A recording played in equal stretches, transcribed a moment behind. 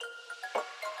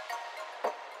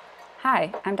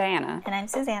Hi, I'm Diana. And I'm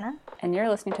Susanna. And you're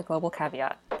listening to Global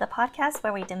Caveat, the podcast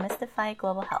where we demystify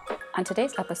global health. On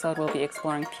today's episode, we'll be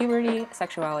exploring puberty,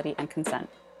 sexuality, and consent.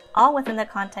 All within the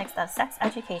context of sex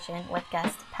education with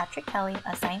guest Patrick Kelly,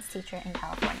 a science teacher in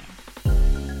California.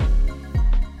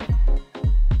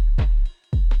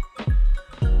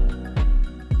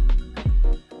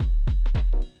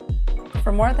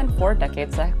 For more than 4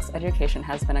 decades, sex education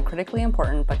has been a critically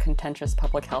important but contentious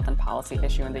public health and policy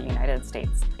issue in the United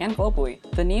States and globally.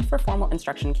 The need for formal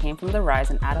instruction came from the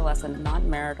rise in adolescent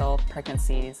non-marital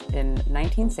pregnancies in the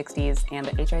 1960s and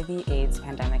the HIV/AIDS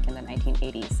pandemic in the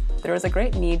 1980s. There was a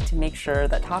great need to make sure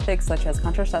that topics such as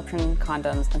contraception,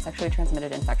 condoms, and sexually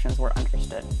transmitted infections were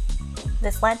understood.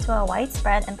 This led to a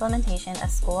widespread implementation of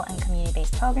school and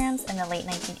community-based programs in the late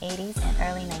 1980s and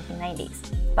early 1990s.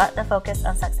 But the focus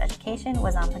of sex education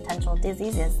was on potential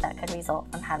diseases that could result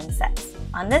from having sex.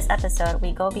 On this episode,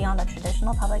 we go beyond the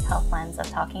traditional public health lens of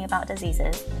talking about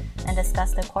diseases and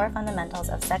discuss the core fundamentals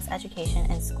of sex education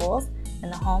in schools,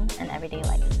 in the home, and everyday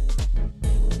life.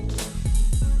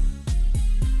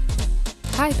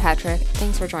 Hi, Patrick.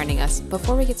 Thanks for joining us.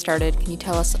 Before we get started, can you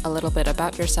tell us a little bit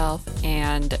about yourself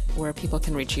and where people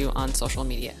can reach you on social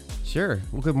media? Sure.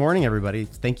 Well, good morning, everybody.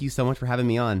 Thank you so much for having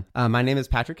me on. My name is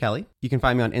Patrick Kelly. You can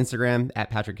find me on Instagram at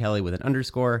Patrick Kelly with an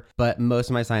underscore, but most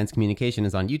of my science communication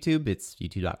is on YouTube. It's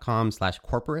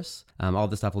youtube.com/corporus. All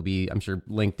this stuff will be, I'm sure,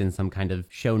 linked in some kind of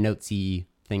show notesy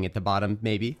thing at the bottom,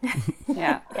 maybe.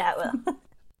 Yeah, it will.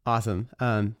 Awesome.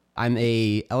 I'm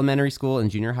a elementary school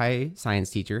and junior high science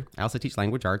teacher. I also teach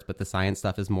language arts, but the science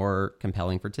stuff is more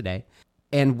compelling for today.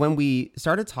 And when we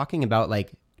started talking about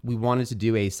we wanted to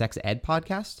do a sex ed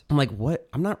podcast, I'm like, what?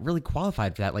 I'm not really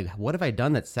qualified for that. Like, what have I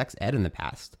done that's sex ed in the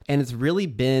past? And it's really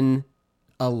been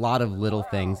a lot of little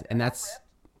things. And that's...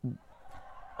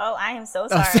 Oh, I am so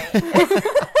sorry.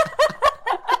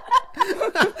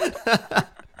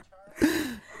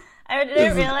 I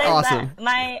didn't realize awesome.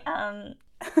 that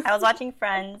I was watching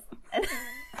Friends.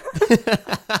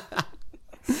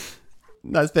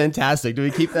 That's fantastic. Do we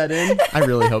keep that in? I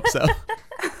really hope so.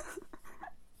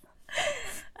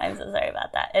 I'm so sorry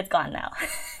about that. It's gone now.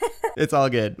 It's all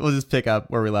good. We'll just pick up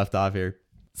where we left off here.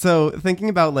 So thinking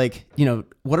about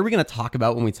what are we going to talk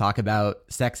about when we talk about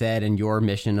sex ed and your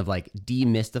mission of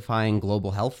demystifying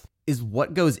global health is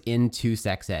what goes into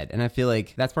sex ed. And I feel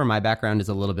like that's where my background is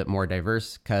a little bit more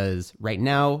diverse because right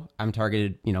now I'm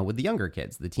targeted, with the younger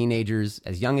kids, the teenagers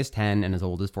as young as 10 and as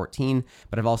old as 14.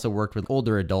 But I've also worked with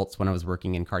older adults when I was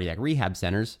working in cardiac rehab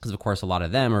centers because, of course, a lot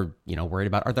of them are, worried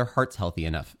about are their hearts healthy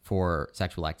enough for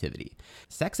sexual activity.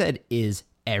 Sex ed is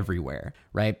everywhere,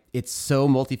 right? It's so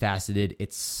multifaceted.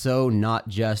 It's so not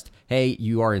just, hey,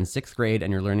 you are in 6th grade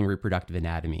and you're learning reproductive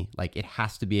anatomy. It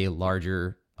has to be a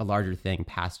larger thing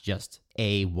past just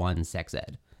A1 sex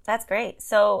ed. That's great.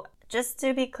 So just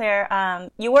to be clear,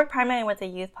 you work primarily with the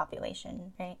youth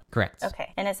population, right? Correct.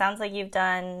 Okay. And it sounds like you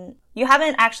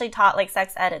haven't actually taught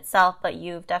sex ed itself, but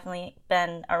you've definitely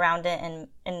been around it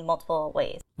in multiple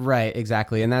ways. Right,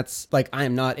 exactly. And that's I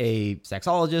am not a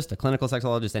sexologist, a clinical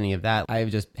sexologist, any of that.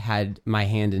 I've just had my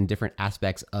hand in different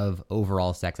aspects of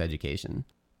overall sex education.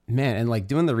 Man, and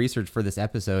doing the research for this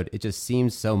episode, it just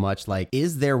seems so much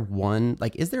is there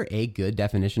a good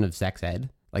definition of sex ed?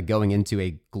 Going into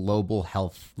a global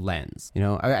health lens?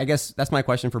 I guess that's my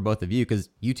question for both of you because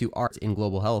you two are in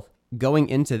global health. Going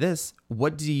into this,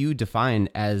 what do you define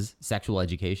as sexual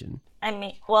education?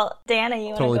 Diana,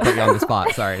 you totally put you on the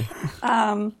spot. Sorry.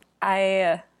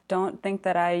 I don't think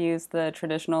that I use the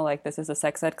traditional, this is a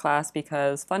sex ed class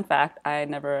because, fun fact, I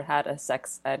never had a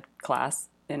sex ed class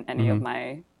in any of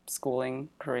my schooling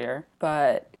career.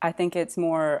 But I think it's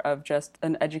more of just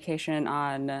an education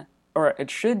on, or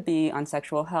it should be on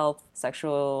sexual health,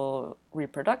 sexual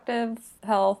reproductive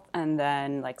health, and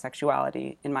then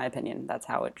sexuality, in my opinion. That's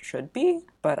how it should be.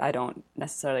 But I don't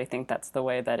necessarily think that's the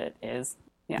way that it is.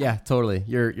 Yeah, totally.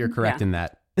 You're correct in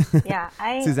that. Yeah.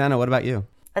 Susanna, what about you?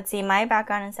 Let's see, my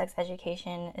background in sex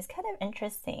education is kind of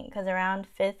interesting because around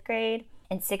 5th grade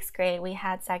and 6th grade, we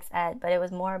had sex ed, but it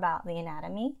was more about the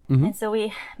anatomy. Mm-hmm. And so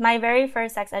my very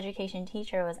first sex education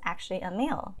teacher was actually a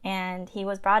male. And he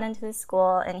was brought into the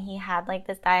school and he had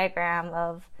this diagram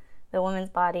of the woman's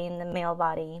body and the male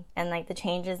body and the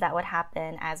changes that would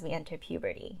happen as we enter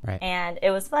puberty. Right. And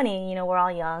it was funny, we're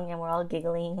all young and we're all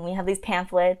giggling and we have these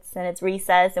pamphlets and it's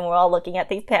recess and we're all looking at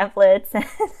these pamphlets.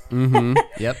 Mm-hmm.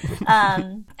 Yep.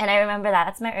 And I remember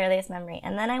that's my earliest memory.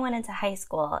 And then I went into high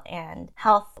school and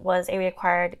health was a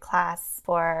required class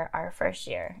for our first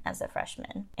year as a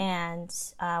freshman. And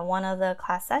one of the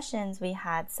class sessions we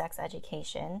had sex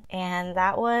education, and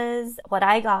that was what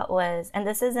I got was, and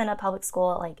this is in a public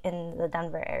school in in the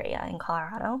Denver area in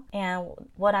Colorado. And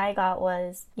what I got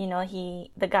was, you know,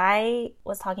 the guy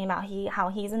was talking about how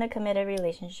he's in a committed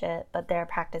relationship, but they're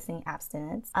practicing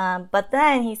abstinence. But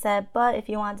then he said, but if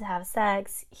you want to have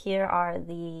sex, here are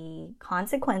the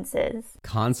consequences.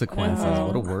 Consequences,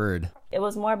 what a word. It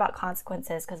was more about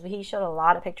consequences because he showed a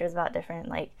lot of pictures about different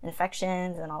like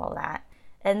infections and all of that.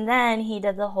 And then he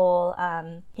did the whole,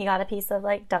 he got a piece of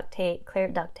like duct tape, clear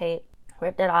duct tape,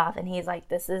 ripped it off, and he's like,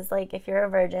 this is like if you're a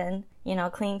virgin, you know,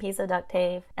 clean piece of duct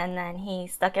tape. And then he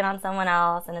stuck it on someone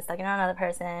else and it stuck it on another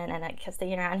person and it kept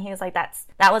sticking around. He was like, that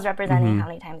was representing how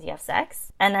many times you have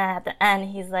sex. And then at the end,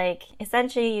 he's like,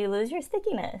 essentially you lose your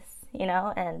stickiness. You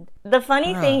know, and the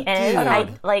funny thing is,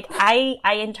 I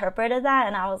interpreted that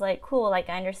and I was like, cool, like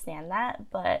I understand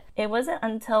that, but it wasn't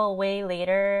until way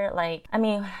later, like, I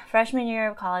mean, freshman year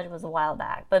of college was a while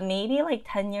back, but maybe like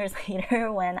 10 years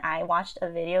later when I watched a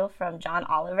video from John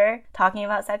Oliver talking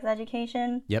about sex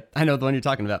education. Yep, I know the one you're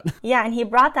talking about. Yeah, and he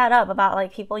brought that up about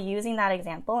like people using that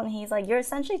example, and he's like, you're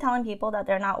essentially telling people that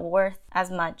they're not worth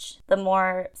as much the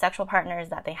more sexual partners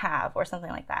that they have or something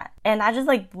like that. And that just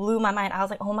like blew my mind. I was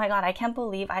like, oh my God, I can't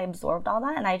believe I absorbed all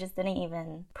that and I just didn't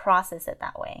even process it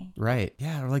that way. Right.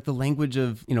 Yeah. Or like the language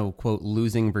of, you know, quote,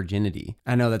 losing virginity.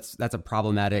 I know that's a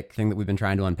problematic thing that we've been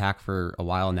trying to unpack for a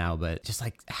while now, but just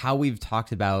like how we've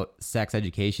talked about sex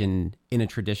education in a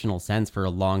traditional sense for a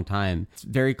long time, it's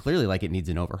very clearly like it needs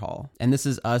an overhaul. And this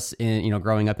is us in, you know,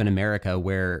 growing up in America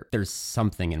where there's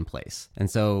something in place. And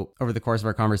so over the course of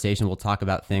our conversation, we'll talk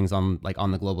about things on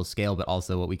the global scale, but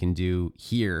also what we can do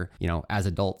here, you know, as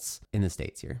adults in the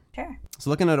States here. Sure. So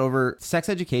looking at over, sex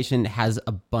education has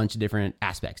a bunch of different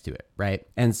aspects to it, right?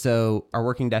 And so our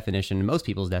working definition, most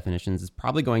people's definitions, is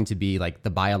probably going to be like the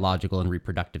biological and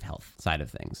reproductive health side of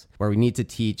things, where we need to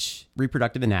teach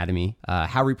reproductive anatomy,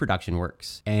 how reproduction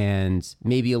works, and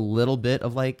maybe a little bit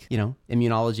of like, you know,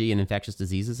 immunology and infectious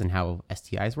diseases and how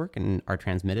STIs work and are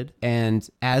transmitted. And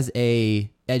as a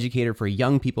educator for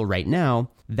young people right now,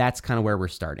 that's kind of where we're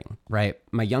starting, right?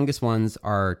 My youngest ones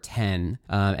are 10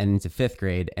 and into 5th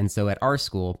grade. And so at our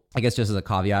school, I guess just as a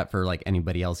caveat for like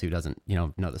anybody else who doesn't, you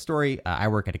know the story, I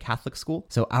work at a Catholic school.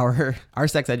 So our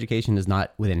sex education is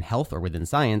not within health or within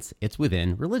science, it's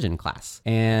within religion class.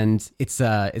 And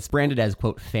it's branded as,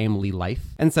 quote, family life.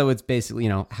 And so it's basically, you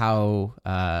know, how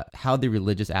the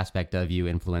religious aspect of you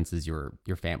influences your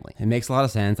family. It makes a lot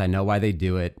of sense. I know why they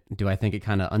do it. Do I think it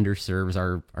kind of underserves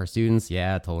our students?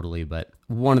 Yeah, totally. But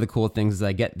one of the cool things is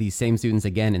I get these same students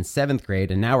again in 7th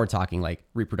grade, and now we're talking like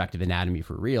reproductive anatomy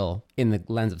for real in the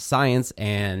lens of science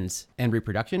and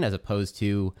reproduction as opposed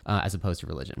to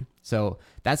religion. So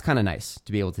that's kind of nice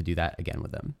to be able to do that again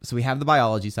with them. So we have the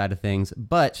biology side of things,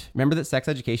 but remember that sex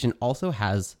education also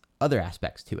has other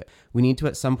aspects to it. We need to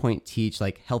at some point teach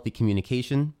like healthy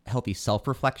communication, healthy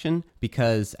self-reflection,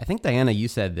 because I think, Diana, you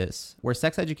said this, where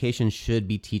sex education should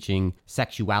be teaching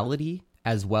sexuality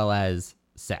as well as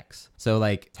sex. So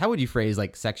like, how would you phrase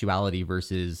like sexuality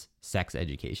versus sex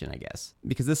education, I guess?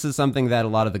 Because this is something that a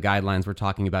lot of the guidelines were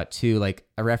talking about too. Like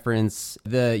I reference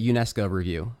the UNESCO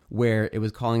review where it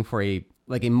was calling for a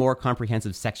more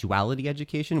comprehensive sexuality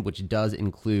education, which does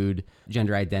include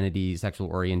gender identity, sexual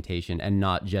orientation, and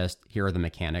not just here are the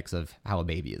mechanics of how a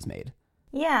baby is made.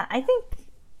 Yeah, I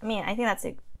think that's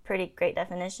a pretty great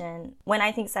definition. When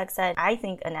I think sex ed, I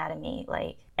think anatomy,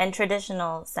 like, and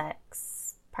traditional sex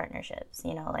partnerships,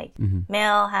 you know, like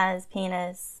male has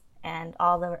penis and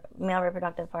all the male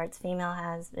reproductive parts, female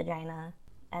has vagina,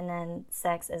 and then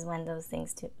sex is when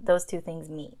those two things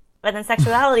meet. But then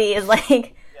sexuality is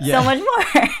like so much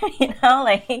more, you know,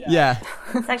 like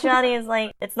sexuality is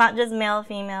like, it's not just male,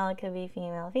 female, it could be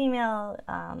female, female,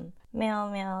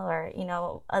 male, or, you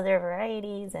know, other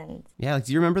varieties. And yeah, like,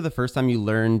 do you remember the first time you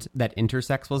learned that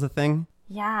intersex was a thing?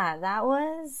 Yeah, that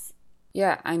was.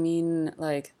 Yeah, I mean,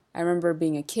 like, I remember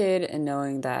being a kid and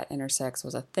knowing that intersex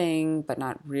was a thing, but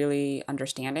not really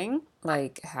understanding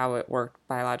like how it worked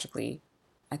biologically.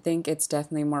 I think it's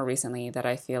definitely more recently that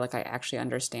I feel like I actually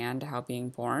understand how being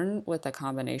born with a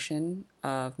combination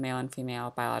of male and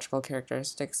female biological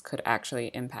characteristics could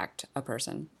actually impact a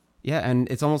person. Yeah, and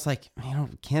it's almost like, you know,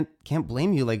 can't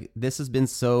blame you. Like, this has been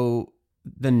so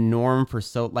the norm for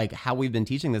so, like, how we've been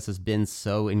teaching this has been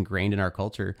so ingrained in our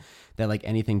culture that like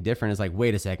anything different is like,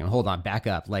 wait a second, hold on, back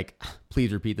up. Like,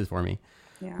 please repeat this for me.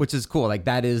 Yeah. Which is cool. Like,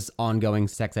 that is ongoing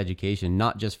sex education,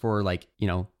 not just for like, you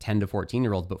know, 10 to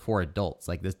 14-year-olds, but for adults.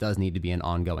 Like, this does need to be an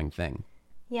ongoing thing.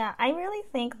 Yeah, I really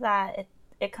think that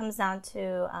it comes down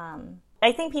to,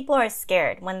 I think people are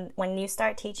scared when you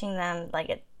start teaching them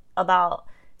like about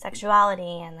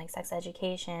sexuality and like sex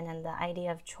education and the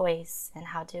idea of choice and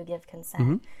how to give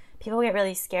consent. People get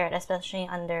really scared, especially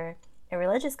under a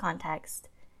religious context.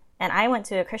 And I went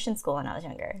to a Christian school when I was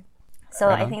younger. So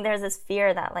I think there's this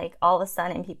fear that like all of a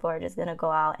sudden people are just going to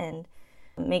go out and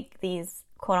make these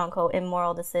quote unquote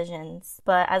immoral decisions.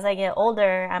 But as I get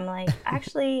older, I'm like,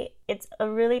 actually, it's a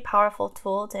really powerful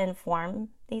tool to inform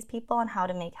these people on how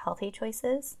to make healthy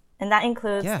choices. And that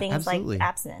includes things like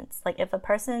abstinence. Like if a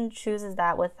person chooses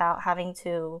that without having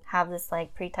to have this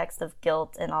like pretext of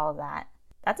guilt and all of that,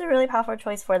 that's a really powerful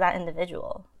choice for that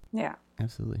individual. Yeah.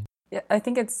 Absolutely. Yeah, I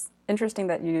think it's interesting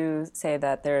that you say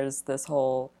that there's this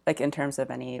whole, like in terms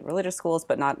of any religious schools,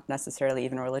 but not necessarily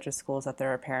even religious schools, that there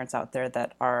are parents out there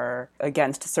that are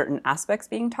against certain aspects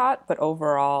being taught. But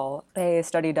overall, a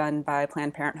study done by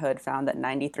Planned Parenthood found that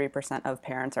 93% of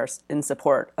parents are in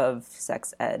support of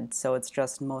sex ed. So it's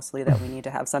just mostly that we need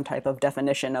to have some type of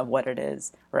definition of what it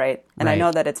is, right? And I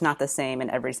know that it's not the same in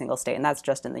every single state, and that's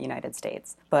just in the United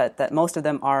States, but that most of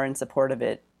them are in support of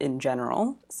it in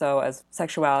general. So as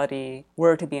sexuality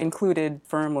were to be included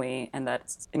firmly, and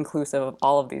that's inclusive of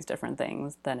all of these different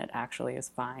things, then it actually is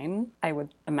fine, I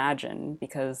would imagine,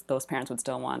 because those parents would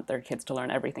still want their kids to learn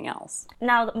everything else.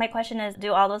 Now, my question is,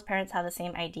 do all those parents have the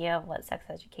same idea of what sex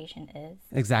education is?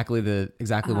 Exactly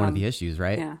one of the issues,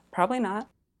 right? Yeah, probably not.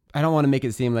 I don't want to make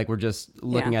it seem like we're just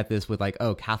looking at this with like,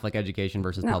 oh, Catholic education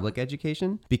versus public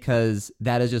education, because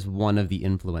that is just one of the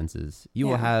influences. You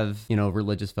will have,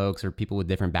 religious folks or people with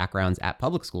different backgrounds at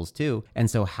public schools too.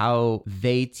 And so how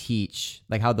they teach,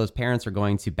 like how those parents are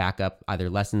going to back up either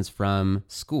lessons from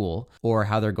school or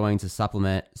how they're going to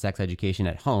supplement sex education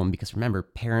at home. Because remember,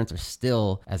 parents are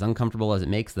still, as uncomfortable as it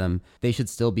makes them, they should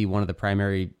still be one of the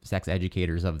primary sex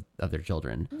educators of their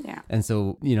children. Yeah. And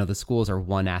so, the schools are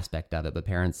one aspect of it, but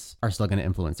parents are still going to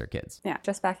influence their kids. Yeah,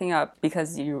 just backing up,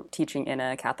 because you're teaching in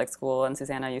a Catholic school, and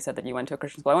Susanna, you said that you went to a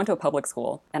Christian school. I went to a public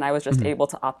school, and I was just able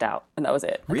to opt out, and that was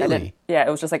it. Like, really? Yeah, it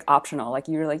was just like optional. Like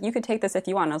you were like, you could take this if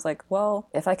you want. And I was like, well,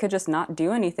 if I could just not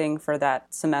do anything for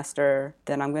that semester,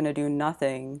 then I'm going to do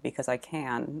nothing because I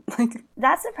can. Like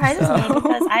that surprises me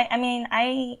because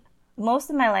I most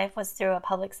of my life was through a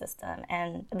public system,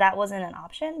 and that wasn't an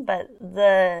option, but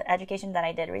the education that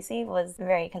I did receive was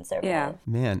very conservative. Yeah.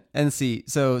 Man. And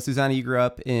so Susanna, you grew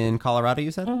up in Colorado,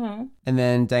 you said? Mm-hmm. And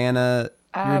then Diana,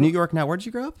 you're in New York now. Where did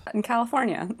you grow up? In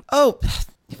California. Oh,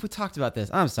 we talked about this.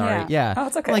 I'm sorry. Yeah. Oh,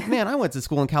 it's okay. Like, man, I went to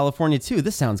school in California too.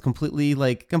 This sounds completely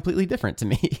different to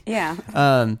me. Yeah.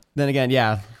 Then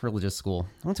again, religious school.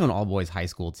 I went to an all boys high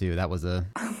school too. That was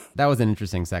an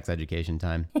interesting sex education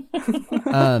time.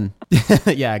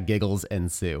 Giggles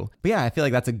ensue. But yeah, I feel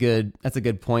like that's a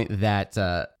good point that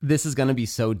this is going to be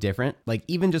so different. Like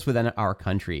even just within our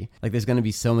country, like there's going to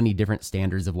be so many different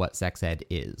standards of what sex ed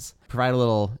is. Provide a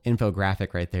little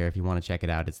infographic right there if you want to check it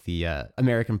out. It's the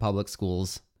American Public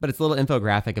Schools. But it's a little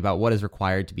infographic about what is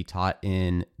required to be taught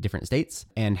in different states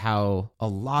and how a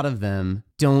lot of them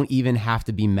don't even have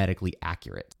to be medically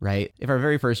accurate, right? If our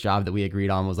very first job that we agreed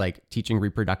on was like teaching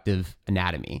reproductive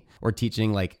anatomy or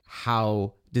teaching like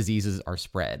how diseases are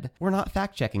spread, we're not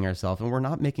fact checking ourselves and we're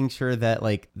not making sure that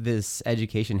like this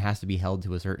education has to be held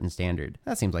to a certain standard.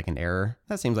 That seems like an error.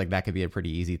 That seems like that could be a pretty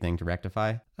easy thing to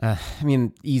rectify.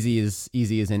 Easy is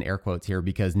in air quotes here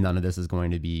because none of this is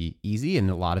going to be easy, and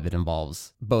a lot of it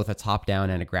involves both a top-down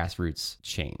and a grassroots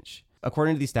change.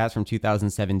 According to these stats from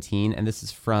 2017, and this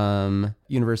is from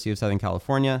University of Southern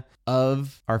California,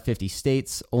 of our 50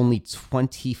 states, only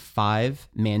 25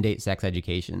 mandate sex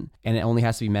education, and it only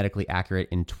has to be medically accurate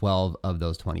in 12 of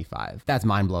those 25. That's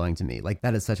mind-blowing to me. Like,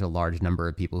 that is such a large number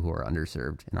of people who are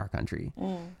underserved in our country.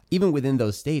 Even within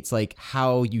those states, like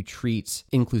how you treat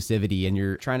inclusivity and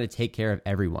you're trying to take care of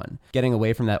everyone, getting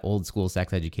away from that old school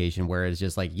sex education where it's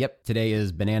just like, yep, today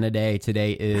is banana day.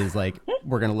 Today is like,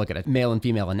 we're going to look at a male and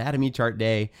female anatomy chart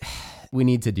day. We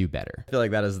need to do better. I feel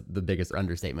like that is the biggest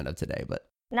understatement of today, but.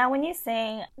 Now, when you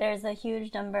say there's a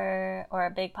huge number or a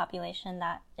big population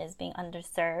that is being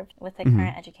underserved with the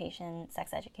current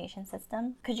sex education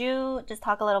system, could you just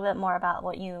talk a little bit more about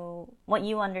what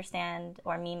you understand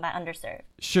or mean by underserved?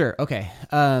 Sure. Okay.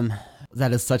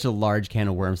 That is such a large can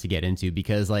of worms to get into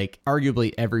because, like,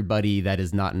 arguably everybody that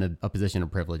is not in a position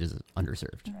of privilege is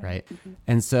underserved, right? Mm-hmm.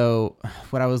 And so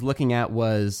what I was looking at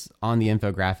was on the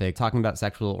infographic talking about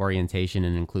sexual orientation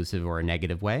in an inclusive or a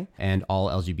negative way, and all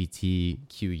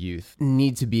LGBTQ youth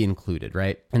need to be included,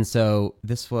 right? And so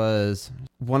this was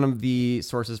one of the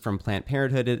sources from Planned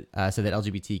Parenthood said that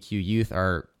LGBTQ youth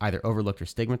are either overlooked or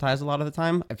stigmatized a lot of the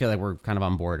time. I feel like we're kind of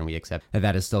on board and we accept that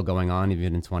that is still going on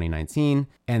even in 2019.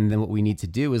 And then what we need to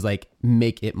do is like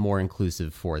make it more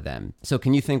inclusive for them. So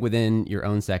can you think within your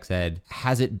own sex ed,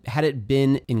 had it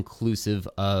been inclusive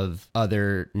of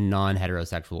other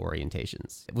non-heterosexual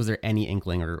orientations? Was there any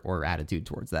inkling or attitude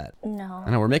towards that? No.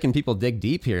 I know we're making people dig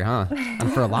deep here, huh?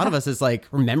 And for a lot of us, it's like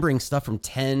remembering stuff from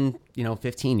 10,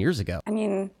 15 years ago. I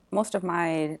mean, most of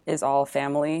mine is all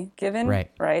family given,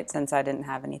 right? Since I didn't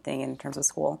have anything in terms of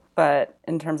school. But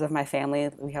in terms of my family,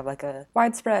 we have like a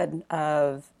widespread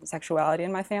of sexuality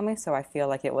in my family. So I feel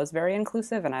like it was very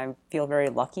inclusive and I feel very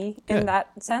lucky in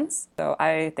that sense. So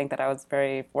I think that I was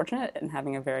very fortunate in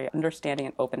having a very understanding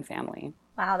and open family.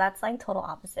 Wow, that's like total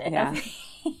opposite. Yeah.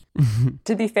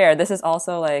 To be fair, this is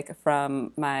also like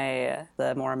from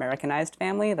the more Americanized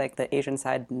family, like the Asian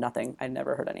side, nothing. I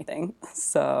never heard anything.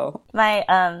 So my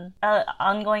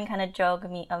ongoing kind of joke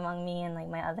among me and like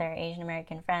my other Asian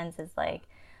American friends is like,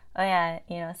 oh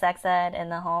yeah, sex ed in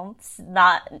the home, it's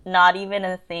not even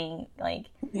a thing. Like,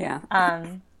 yeah.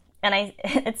 And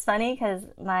it's funny because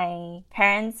my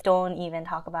parents don't even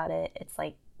talk about it. It's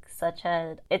like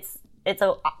it's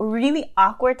a really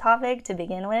awkward topic to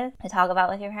begin with to talk about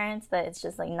with your parents, but it's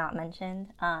just like not mentioned.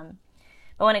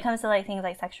 But when it comes to like things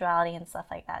like sexuality and stuff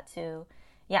like that too,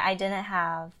 yeah, I didn't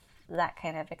have that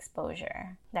kind of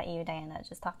exposure that you, Diana,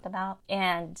 just talked about.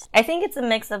 And I think it's a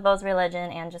mix of both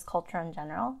religion and just culture in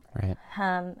general. Right.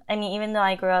 I mean, even though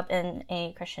I grew up in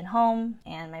a Christian home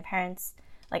and my parents,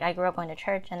 like I grew up going to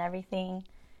church and everything.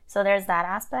 So there's that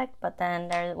aspect, but then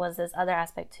there was this other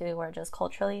aspect too where just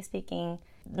culturally speaking,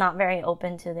 not very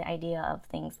open to the idea of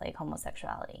things like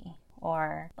homosexuality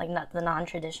or like not the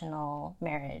non-traditional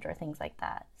marriage or things like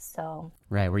that. So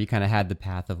right, where you kind of had the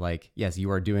path of like, yes,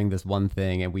 you are doing this one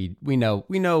thing, and we know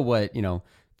what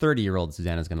 30-year-old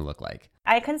Susanna is going to look like.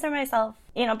 I consider myself,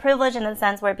 privileged in the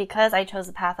sense where because I chose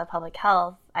the path of public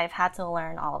health, I've had to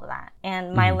learn all of that.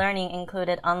 And my learning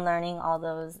included unlearning all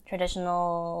those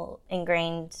traditional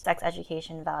ingrained sex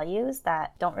education values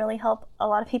that don't really help a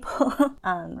lot of people.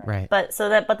 Right. But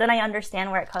then I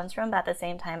understand where it comes from. But at the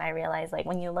same time, I realize like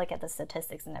when you look at the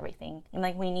statistics and everything, I'm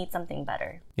like, we need something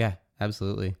better. Yeah,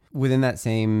 absolutely. Within that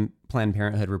same Planned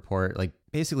Parenthood report, like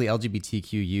basically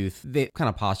LGBTQ youth, they kind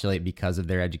of postulate because of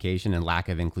their education and lack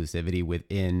of inclusivity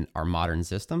within our modern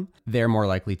system, they're more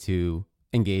likely to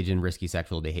engage in risky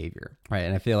sexual behavior, right?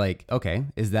 And I feel like, okay,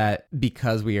 is that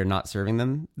because we are not serving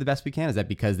them the best we can? Is that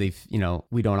because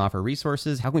we don't offer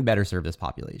resources? How can we better serve this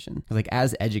population? Like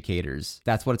as educators,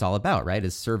 that's what it's all about, right?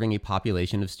 Is serving a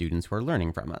population of students who are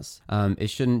learning from us. It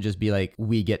shouldn't just be like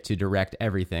we get to direct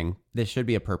everything. There should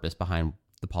be a purpose behind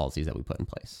the policies that we put in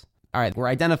place. All right, we're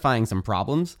identifying some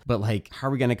problems, but like, how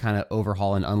are we going to kind of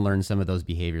overhaul and unlearn some of those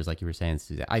behaviors like you were saying,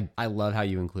 Suzanne? I love how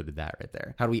you included that right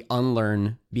there. How do we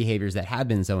unlearn behaviors that have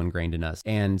been so ingrained in us?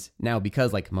 And now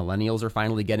because like millennials are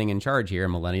finally getting in charge here,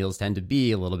 and millennials tend to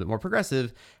be a little bit more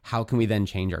progressive, how can we then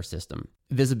change our system?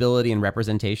 Visibility and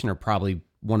representation are probably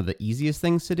one of the easiest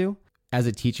things to do. As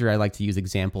a teacher, I like to use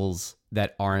examples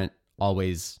that aren't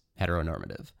always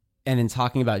heteronormative. And in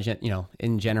talking about,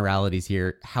 in generalities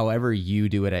here, however you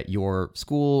do it at your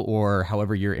school or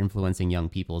however you're influencing young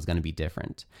people is going to be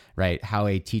different, right? How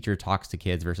a teacher talks to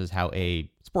kids versus how a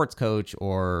sports coach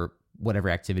or whatever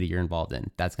activity you're involved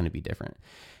in, that's going to be different.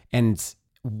 And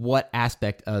what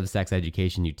aspect of sex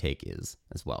education you take is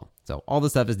as well. So all the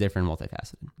stuff is different and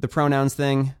multifaceted. The pronouns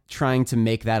thing, trying to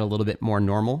make that a little bit more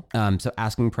normal. So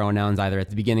asking pronouns either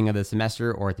at the beginning of the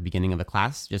semester or at the beginning of a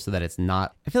class, just so that it's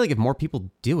not, I feel like if more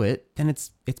people do it, then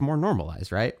it's more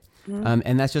normalized, right? Mm-hmm.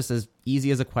 And that's just as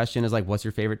easy as a question as like, what's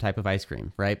your favorite type of ice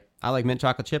cream, right? I like mint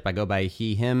chocolate chip. I go by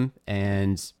he, him,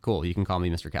 and cool, you can call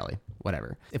me Mr. Kelly,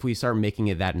 whatever. If we start making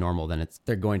it that normal, then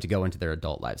they're going to go into their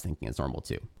adult lives thinking it's normal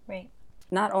too. Right.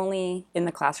 Not only in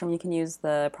the classroom you can use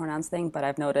the pronouns thing, but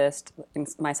I've noticed,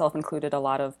 myself included, a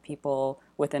lot of people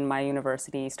within my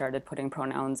university started putting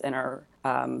pronouns in our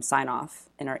sign-off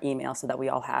in our email so that we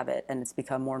all have it, and it's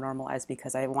become more normalized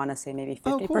because I want to say maybe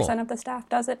 50% of the staff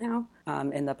does it now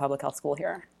in the public health school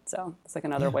here. So it's like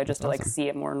another way just to like see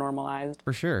it more normalized.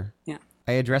 For sure. Yeah.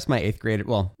 I addressed my 8th grade,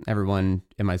 well, everyone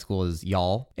in my school is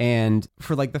y'all. And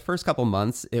for like the first couple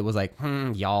months, it was like,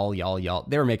 y'all.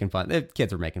 They were making fun. The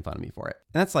kids were making fun of me for it.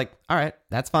 And that's like, all right,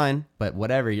 that's fine. But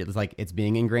whatever, it's like, it's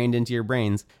being ingrained into your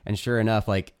brains. And sure enough,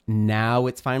 like now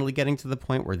it's finally getting to the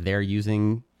point where they're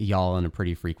using y'all on a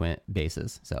pretty frequent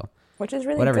basis. So which is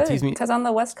really good, because on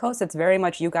the West Coast, it's very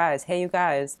much you guys. Hey, you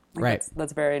guys. Like right.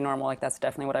 That's very normal. Like that's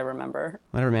definitely what I remember.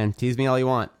 Whatever, man. Tease me all you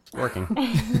want. It's working.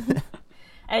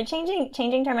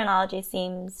 Changing terminology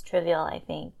seems trivial, I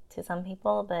think, to some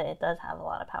people, but it does have a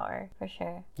lot of power, for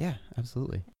sure. Yeah,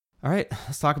 absolutely. All right,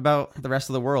 let's talk about the rest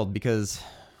of the world, because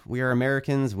we are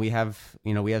Americans. We have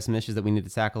some issues that we need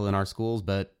to tackle in our schools,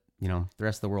 but the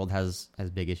rest of the world has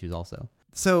big issues also.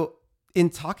 So in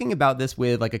talking about this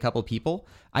with like a couple people,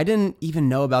 I didn't even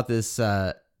know about this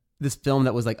film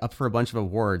that was like up for a bunch of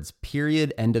awards,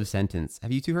 Period, End of Sentence.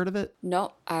 Have you two heard of it?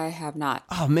 No, I have not.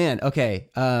 Oh man. Okay.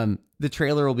 The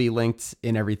trailer will be linked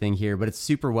in everything here, but it's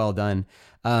super well done.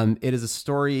 It is a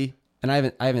story, and I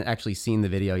haven't actually seen the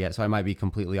video yet, so I might be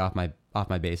completely off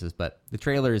my basis, but the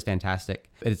trailer is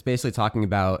fantastic. It's basically talking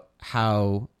about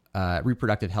how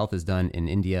reproductive health is done in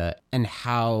India and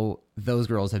how those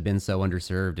girls have been so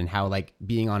underserved, and how like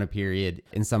being on a period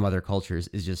in some other cultures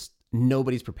is just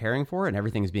nobody's preparing for it, and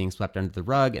everything is being swept under the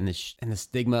rug, and the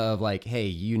stigma of like, hey,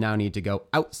 you now need to go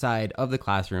outside of the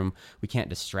classroom. We can't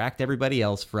distract everybody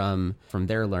else from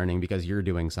their learning because you're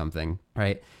doing something,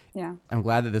 right? Yeah. I'm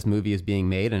glad that this movie is being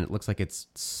made, and it looks like it's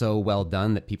so well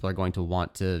done that people are going to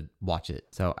want to watch it.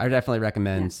 So I definitely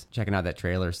recommend checking out that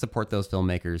trailer. Support those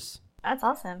filmmakers. That's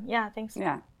awesome. Yeah, thanks.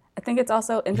 Yeah. I think it's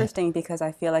also interesting because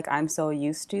I feel like I'm so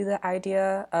used to the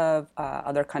idea of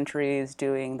other countries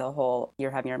doing the whole,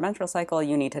 you're having your menstrual cycle,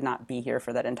 you need to not be here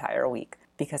for that entire week,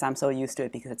 because I'm so used to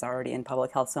it because it's already in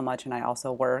public health so much. And I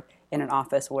also work in an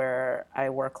office where I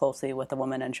work closely with the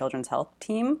women and children's health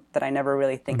team, that I never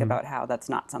really think about how that's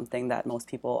not something that most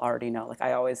people already know. Like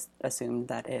I always assume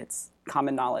that it's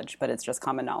common knowledge, but it's just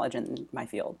common knowledge in my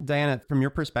field. Diana, from your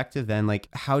perspective then, like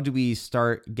how do we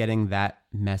start getting that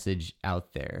message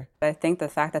out there? I think the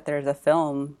fact that there's a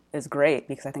film is great,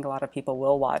 because I think a lot of people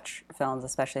will watch films,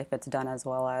 especially if it's done as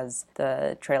well as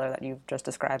the trailer that you've just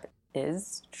described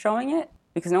is showing it.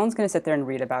 Because no one's going to sit there and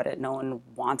read about it. No one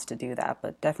wants to do that.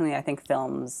 But definitely I think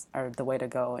films are the way to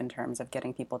go in terms of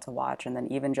getting people to watch. And then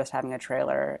even just having a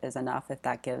trailer is enough if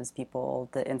that gives people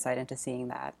the insight into seeing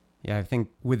that. Yeah, I think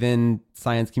within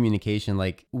science communication,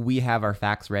 like we have our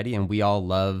facts ready and we all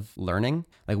love learning.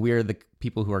 Like we are the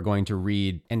people who are going to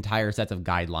read entire sets of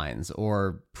guidelines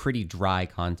or pretty dry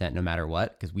content no matter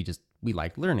what, because we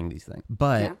like learning these things.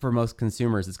 But for most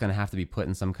consumers, it's going to have to be put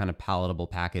in some kind of palatable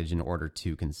package in order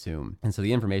to consume. And so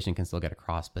the information can still get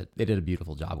across, but they did a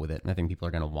beautiful job with it. And I think people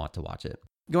are going to want to watch it.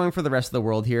 Going for the rest of the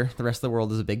world here, the rest of the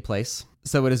world is a big place.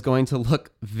 So it is going to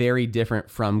look very different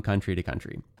from country to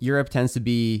country. Europe tends to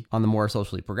be on the more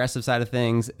socially progressive side of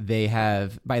things. They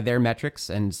have, by their metrics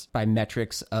and by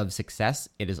metrics of success,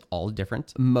 it is all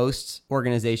different. Most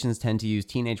organizations tend to use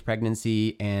teenage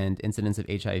pregnancy and incidence of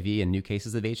HIV and new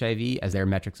cases of HIV as their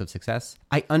metrics of success.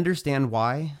 I understand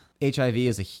why. HIV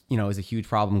is a huge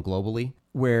problem globally,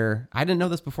 where I didn't know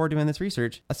this before doing this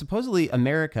research. Supposedly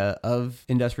America of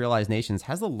industrialized nations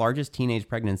has the largest teenage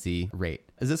pregnancy rate.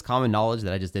 Is this common knowledge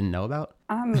that I just didn't know about?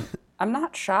 I'm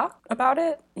not shocked about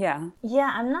it. Yeah.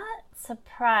 Yeah, I'm not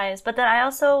surprised, but then I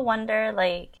also wonder,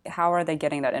 like, how are they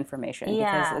getting that information?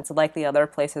 Yeah. Because it's likely other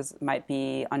places might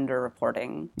be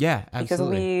underreporting. Yeah,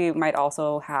 absolutely. Because we might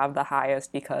also have the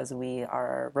highest because we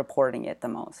are reporting it the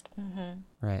most.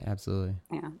 Right, absolutely.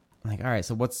 Yeah. Like, all right,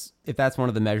 so if that's one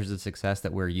of the measures of success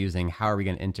that we're using, how are we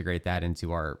going to integrate that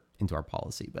into our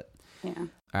policy? But Yeah.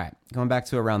 All right, going back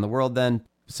to around the world then.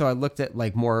 So I looked at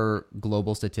like more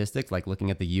global statistics, like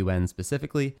looking at the UN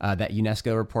specifically, that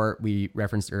UNESCO report we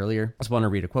referenced earlier. I just want to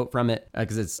read a quote from it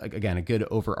because it's, again, a good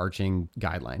overarching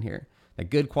guideline here. That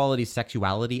good quality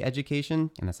sexuality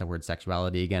education, and that's the word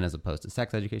sexuality again as opposed to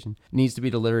sex education, needs to be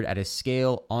delivered at a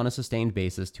scale on a sustained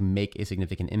basis to make a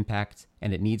significant impact,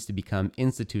 and it needs to become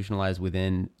institutionalized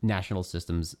within national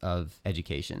systems of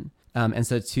education. And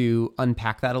so to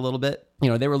unpack that a little bit,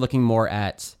 they were looking more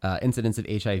at incidence of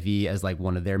HIV as like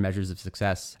one of their measures of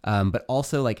success, but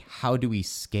also like how do we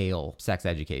scale sex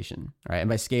education, right? And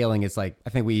by scaling, it's like, I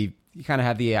think we kind of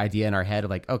have the idea in our head of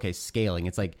like, okay, scaling.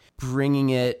 It's like bringing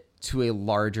it to a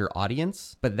larger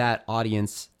audience, but that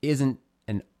audience isn't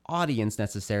an audience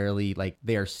necessarily, like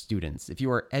they are students. If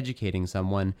you are educating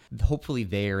someone, hopefully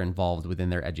they are involved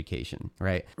within their education,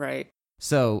 right? Right.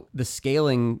 So the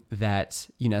scaling that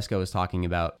UNESCO is talking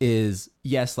about is,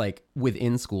 yes, like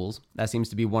within schools. That seems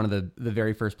to be one of the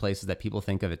very first places that people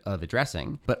think of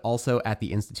addressing, but also at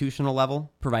the institutional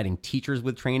level, providing teachers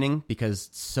with training, because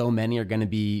so many are going to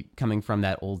be coming from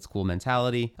that old school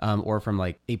mentality, or from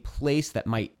like a place that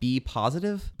might be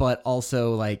positive, but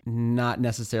also like not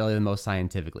necessarily the most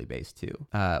scientifically based too.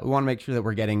 We want to make sure that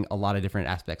we're getting a lot of different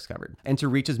aspects covered and to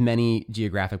reach as many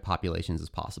geographic populations as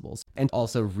possible, and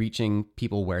also reaching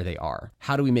people where they are?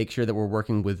 How do we make sure that we're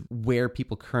working with where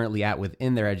people currently at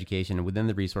within their education and within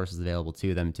the resources available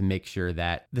to them to make sure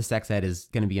that the sex ed is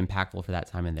going to be impactful for that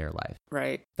time in their life?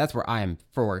 Right. That's where I am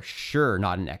for sure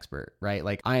not an expert, right?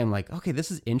 Like I am like, okay,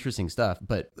 this is interesting stuff,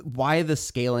 but why the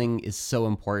scaling is so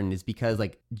important is because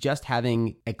like just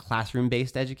having a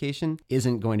classroom-based education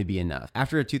isn't going to be enough.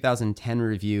 After a 2010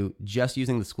 review, just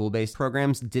using the school-based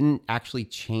programs didn't actually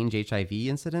change HIV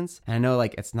incidence. And I know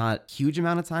like it's not a huge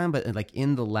amount of time, but like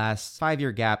in the last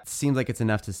 5-year gap, it seems like it's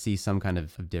enough to see some kind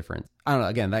of difference. I don't know.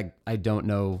 Again, that I don't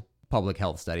know public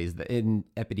health studies. In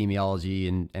epidemiology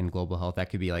and global health, that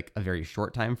could be like a very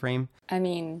short time frame. I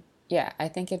mean, yeah, I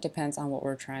think it depends on what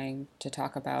we're trying to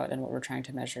talk about and what we're trying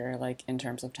to measure, like in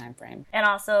terms of time frame. And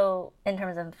also in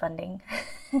terms of funding.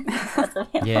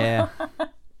 Yeah.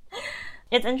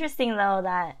 It's interesting, though,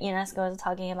 that UNESCO is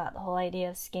talking about the whole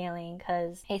idea of scaling,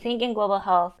 because I think in global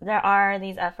health, there are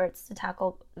these efforts to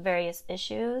tackle various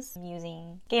issues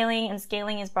using scaling, and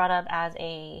scaling is brought up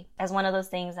as one of those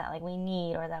things that like we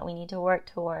need or that we need to work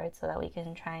towards so that we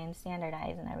can try and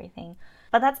standardize and everything.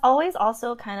 But that's always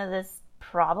also kind of this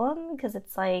problem, because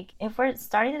it's like if we're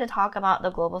starting to talk about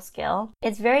the global scale,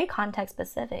 it's very context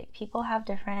specific. People have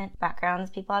different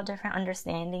backgrounds, people have different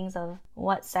understandings of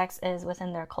what sex is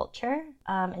within their culture,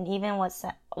 and even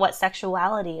what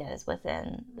sexuality is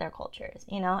within their cultures,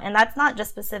 and that's not just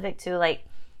specific to like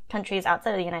countries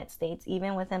outside of the United States.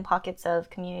 Even within pockets of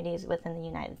communities within the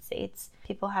United States,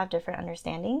 people have different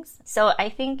understandings. So I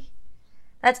think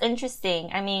that's interesting.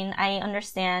 I mean, I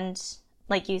understand,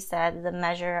 like you said, the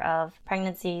measure of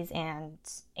pregnancies and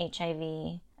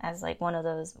HIV as like one of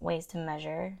those ways to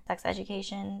measure sex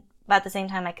education. But at the same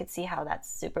time, I could see how that's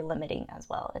super limiting as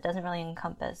well. It doesn't really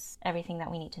encompass everything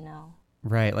that we need to know.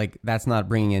 Right. Like that's not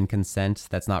bringing in consent.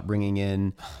 That's not bringing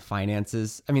in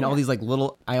finances. I mean, all these like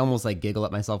little, I almost like giggle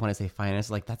at myself when I say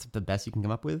finance. Like that's the best you can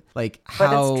come up with. Like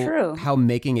but it's true. How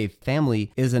making a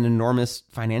family is an enormous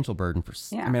financial burden for,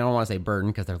 yeah. I mean, I don't want to say burden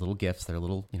because they're little gifts. They're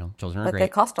little, children are great. But they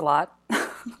cost a lot.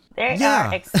 They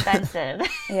are expensive.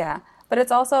 Yeah. But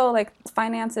it's also like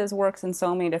finances works in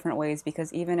so many different ways,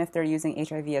 because even if they're using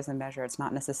HIV as a measure, it's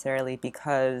not necessarily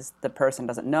because the person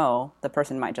doesn't know. The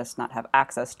person might just not have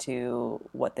access to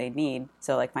what they need.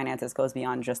 So like finances goes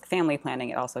beyond just family planning.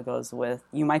 It also goes with,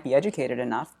 you might be educated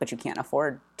enough, but you can't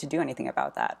afford to do anything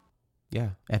about that.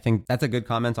 Yeah, I think that's a good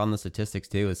comment on the statistics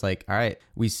too. It's like, all right,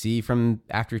 we see from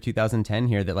after 2010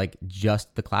 here that like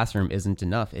just the classroom isn't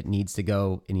enough. It needs to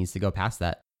go past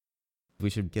that. We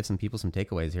should give some people some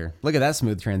takeaways here. Look at that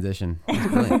smooth transition. That's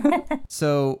brilliant.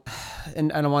 So,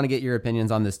 and I want to get your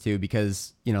opinions on this too,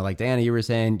 because, like Diana, you were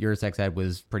saying your sex ed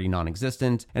was pretty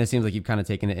non-existent, and it seems like you've kind of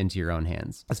taken it into your own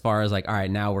hands as far as like, all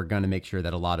right, now we're going to make sure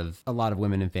that a lot of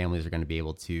women and families are going to be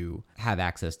able to have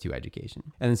access to education.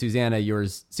 And then Susanna,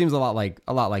 yours seems a lot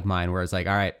like mine, where it's like,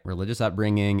 all right, religious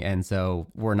upbringing, and so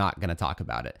we're not going to talk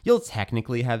about it. You'll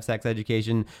technically have sex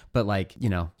education, but like,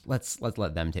 let's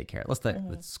let them take care of it.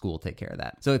 Let school take care of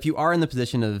that. So if you are in the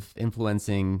position of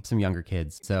influencing some younger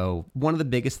kids, so one of the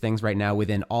biggest things right now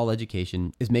within all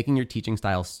education is making your teaching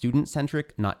style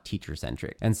student-centric, not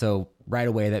teacher-centric. And so right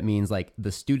away, that means like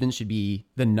the student should be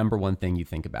the number one thing you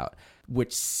think about,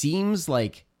 which seems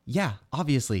like, yeah,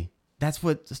 obviously, that's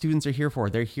what students are here for.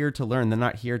 They're here to learn. They're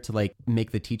not here to like make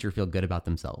the teacher feel good about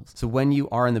themselves. So when you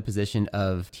are in the position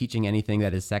of teaching anything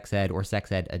that is sex ed or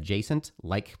sex ed adjacent,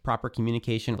 like proper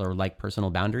communication or like personal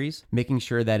boundaries, making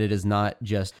sure that it is not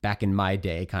just back in my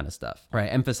day kind of stuff,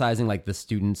 right? Emphasizing like the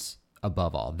students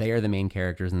above all. They are the main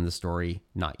characters in the story,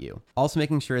 not you. Also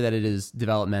making sure that it is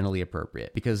developmentally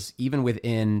appropriate, because even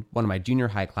within one of my junior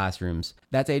high classrooms,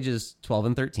 that's ages 12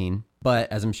 and 13.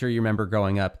 But as I'm sure you remember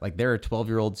growing up, like there are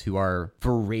 12-year-olds who are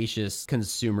voracious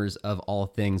consumers of all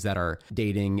things that are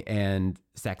dating and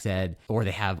sex ed, or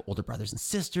they have older brothers and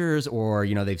sisters, or,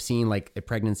 they've seen like a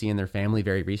pregnancy in their family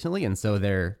very recently. And so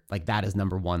they're like, that is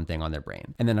number one thing on their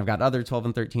brain. And then I've got other 12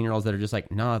 and 13-year-olds that are just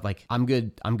like, no, like I'm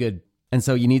good. And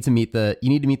so you need to meet the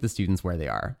students where they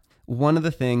are. One of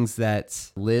the things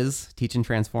that Liz, Teach and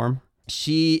Transform,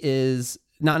 she is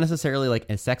not necessarily like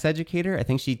a sex educator. I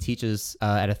think she teaches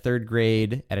at a 3rd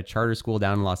grade at a charter school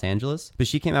down in Los Angeles. But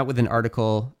she came out with an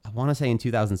article, I want to say in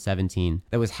 2017,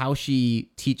 that was how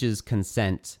she teaches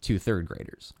consent to 3rd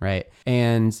graders, right?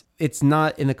 And it's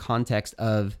not in the context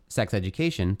of sex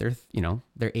education.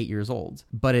 They're 8 years old,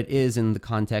 but it is in the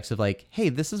context of like, hey,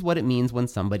 this is what it means when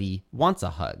somebody wants a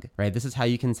hug, right? This is how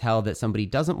you can tell that somebody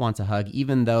doesn't want a hug,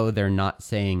 even though they're not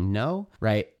saying no,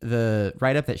 right? The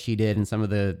write-up that she did and some of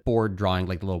the board drawing,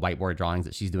 like the little whiteboard drawings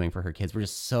that she's doing for her kids, were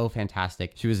just so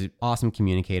fantastic. She was an awesome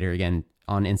communicator. Again,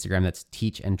 on Instagram, that's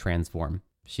Teach and Transform.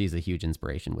 she's a huge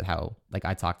inspiration with how like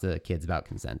I talk to kids about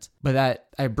consent. But that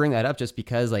I bring that up just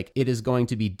because like it is going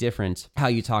to be different how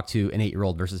you talk to an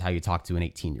 8-year-old versus how you talk to an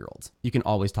 18-year-old. You can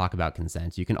always talk about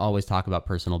consent. You can always talk about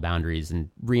personal boundaries, and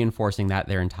reinforcing that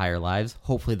their entire lives.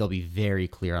 Hopefully they'll be very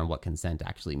clear on what consent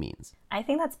actually means. I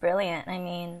think that's brilliant. I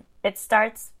mean, it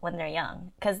starts when they're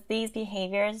young, because these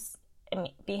behaviors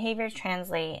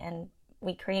translate, and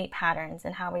we create patterns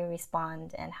in how we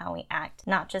respond and how we act,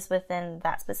 not just within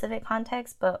that specific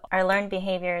context, but our learned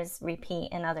behaviors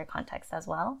repeat in other contexts as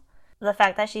well. The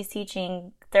fact that she's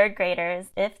teaching third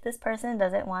graders, if this person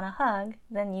doesn't want a hug,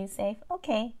 then you say,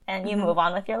 okay, and you move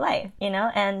on with your life,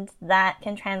 and that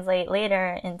can translate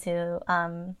later into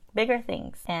bigger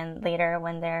things. And later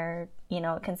when they're,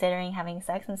 considering having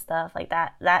sex and stuff like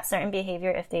that certain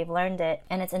behavior, if they've learned it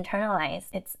and it's internalized,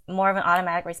 it's more of an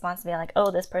automatic response to be like,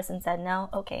 oh, this person said no,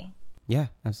 okay. Yeah,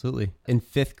 absolutely. In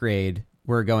 5th grade,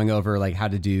 we're going over like how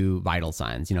to do vital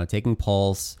signs, taking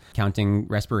pulse, counting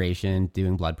respiration,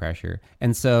 doing blood pressure.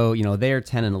 And so, they're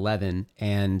 10 and 11,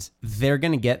 and they're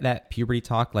going to get that puberty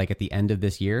talk like at the end of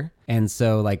this year. And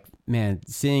so like, man,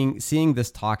 seeing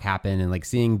this talk happen and like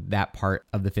seeing that part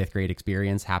of the 5th grade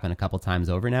experience happen a couple times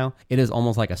over now, it is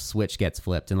almost like a switch gets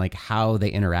flipped, and like how they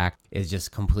interact is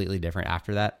just completely different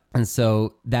after that. And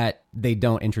so that they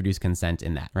don't introduce consent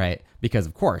in that, right? Because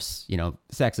of course,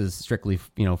 sex is strictly,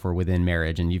 for within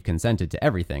marriage, and you've consented to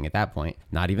everything at that point,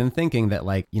 not even thinking that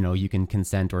like, you can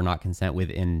consent or not consent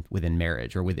within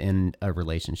marriage or within a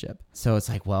relationship. So it's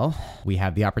like, well, we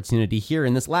have the opportunity here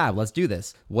in this lab. Let's do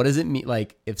this. What does it mean?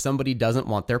 Like if somebody doesn't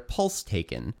want their pulse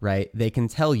taken, right? They can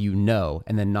tell you no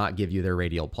and then not give you their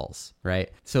radial pulse, right?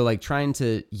 So like trying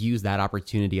to use that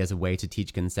opportunity as a way to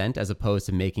teach consent as opposed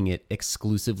to making it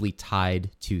exclusively tied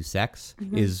to sex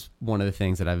is one of the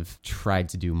things that I've tried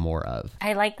to do more of.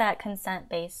 I like that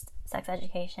consent-based sex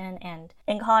education. And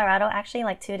in Colorado, actually,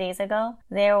 like 2 days ago,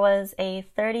 there was a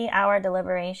 30-hour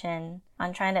deliberation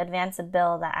on trying to advance a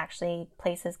bill that actually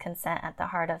places consent at the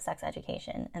heart of sex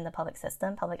education in the public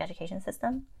education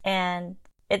system. And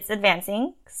it's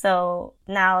advancing. So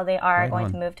now they are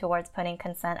going to move towards putting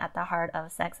consent at the heart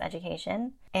of sex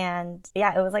education. And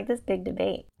yeah, it was like this big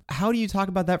debate. How do you talk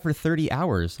about that for 30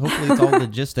 hours? Hopefully it's all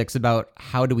logistics about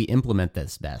how do we implement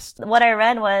this best. What I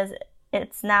read was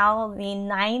it's now the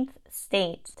 9th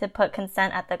state to put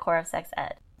consent at the core of sex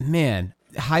ed. Man,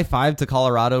 high five to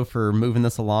Colorado for moving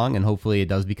this along, and hopefully it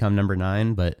does become number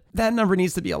 9, but that number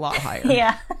needs to be a lot higher.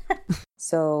 Yeah.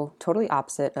 So totally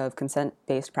opposite of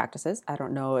consent-based practices. I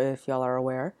don't know if y'all are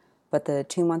aware, but the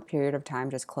 2-month period of time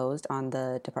just closed on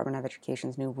the Department of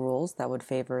Education's new rules that would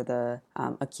favor the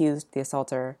accused, the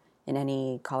assaulter, in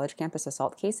any college campus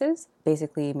assault cases,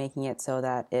 basically making it so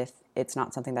that if it's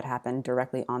not something that happened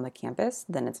directly on the campus,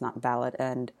 then it's not valid.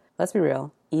 And let's be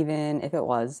real, even if it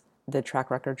was, the track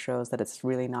record shows that it's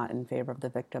really not in favor of the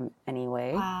victim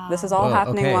anyway. Wow. This is all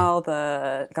happening while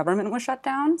the government was shut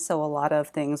down, so a lot of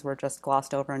things were just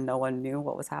glossed over and no one knew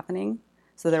what was happening.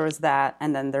 So there was that,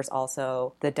 and then there's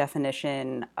also the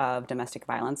definition of domestic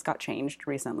violence got changed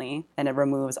recently, and it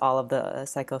removes all of the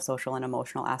psychosocial and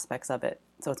emotional aspects of it,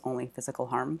 so it's only physical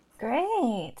harm.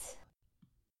 Great.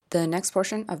 The next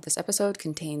portion of this episode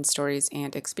contains stories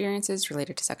and experiences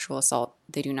related to sexual assault.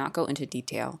 They do not go into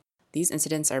detail. These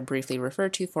incidents are briefly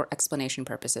referred to for explanation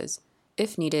purposes.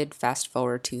 If needed, fast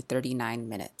forward to 39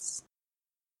 minutes.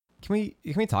 Can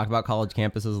we talk about college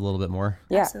campuses a little bit more?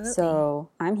 Yeah, Absolutely. So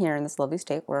I'm here in this lovely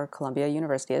state where Columbia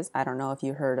University is. I don't know if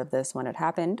you heard of this when it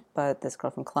happened, but this girl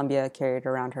from Columbia carried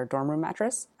around her dorm room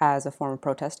mattress as a form of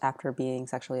protest after being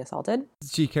sexually assaulted.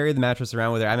 She carried the mattress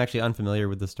around with her. I'm actually unfamiliar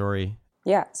with the story.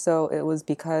 Yeah, so it was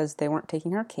because they weren't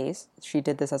taking her case. She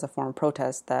did this as a form of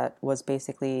protest that was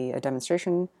basically a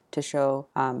demonstration to show,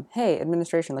 hey,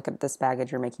 administration, look at this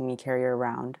baggage you're making me carry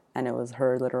around. And it was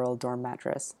her literal dorm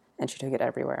mattress. And she took it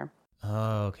everywhere.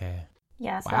 Oh, okay.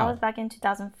 Yeah, so Wow. that was back in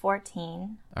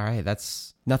 2014. All right,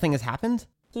 nothing has happened?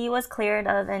 He was cleared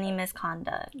of any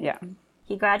misconduct. Yeah.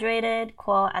 He graduated,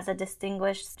 quote, as a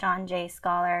distinguished John Jay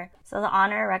Scholar. So the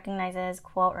honor recognizes,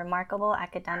 quote, remarkable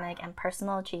academic and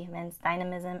personal achievements,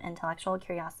 dynamism, intellectual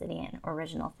curiosity, and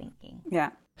original thinking.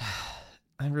 Yeah.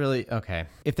 Okay.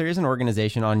 If there is an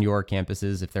organization on your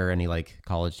campuses, if there are any like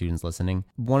college students listening,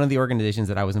 one of the organizations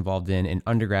that I was involved in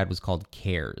undergrad was called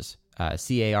CARES,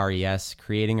 CARES,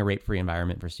 Creating a Rape-Free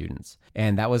Environment for Students.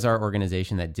 And that was our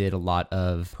organization that did a lot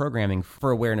of programming for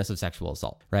awareness of sexual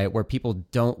assault, right? Where people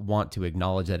don't want to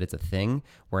acknowledge that it's a thing,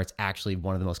 where it's actually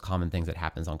one of the most common things that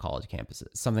happens on college campuses.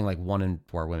 Something like 1 in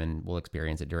 4 women will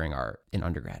experience it in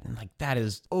undergrad. And like that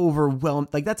is overwhelmed.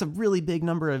 Like that's a really big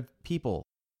number of people.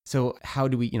 So how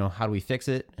do we fix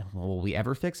it? Will we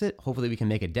ever fix it? Hopefully we can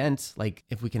make a dent. Like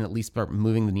if we can at least start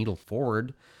moving the needle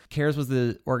forward. CARES was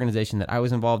the organization that I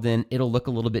was involved in. It'll look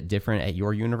a little bit different at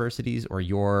your universities or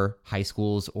your high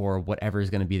schools or whatever is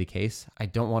going to be the case. I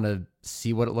don't want to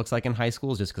see what it looks like in high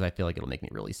schools just because I feel like it'll make me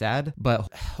really sad. But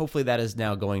hopefully that is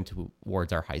now going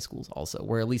towards our high schools also,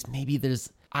 where at least maybe there's,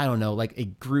 I don't know, like a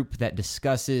group that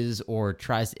discusses or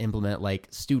tries to implement like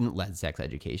student-led sex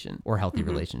education or healthy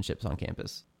relationships on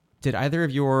campus. Did either of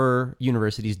your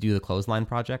universities do the Clothesline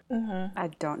Project?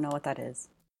 I don't know what that is.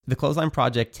 The Clothesline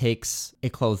Project takes a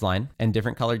clothesline and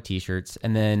different colored t-shirts,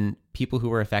 and then people who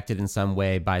were affected in some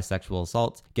way by sexual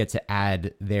assault get to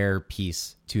add their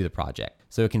piece to the project.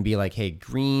 So it can be like, hey,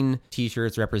 green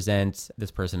t-shirts represent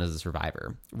this person as a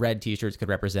survivor. Red t-shirts could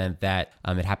represent that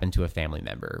it happened to a family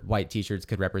member. White t-shirts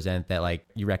could represent that like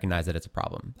you recognize that it's a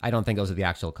problem. I don't think those are the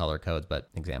actual color codes, but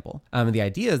example. The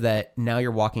idea is that now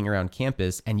you're walking around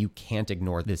campus and you can't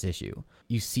ignore this issue.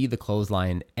 You see the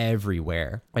clothesline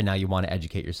everywhere. And now you want to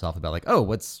educate yourself about like, oh,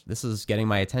 this is getting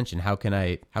my attention. How can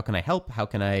I help? How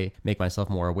can I make myself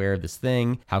more aware of this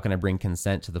thing? How can I bring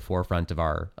consent to the forefront of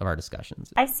our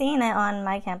discussions? I've seen it on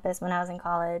my campus when I was in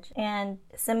college, and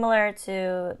similar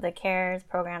to the CARES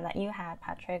program that you had,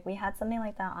 Patrick, we had something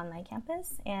like that on my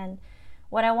campus. And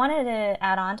what I wanted to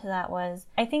add on to that was,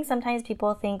 I think sometimes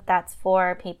people think that's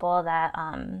for people that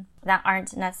that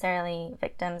aren't necessarily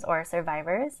victims or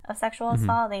survivors of sexual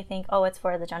assault. They think, oh, it's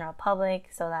for the general public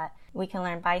so that we can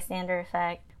learn bystander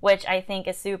effect, which I think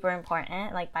is super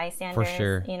important. Like bystanders, for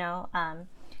sure.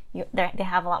 They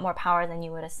have a lot more power than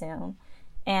you would assume.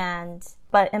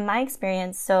 But in my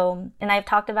experience, and I've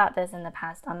talked about this in the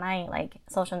past on my like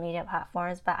social media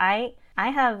platforms, but I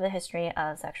have a history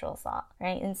of sexual assault,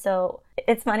 right? And so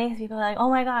it's funny because people are like, oh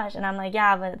my gosh. And I'm like,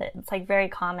 yeah, but it's like very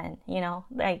common,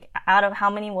 like out of how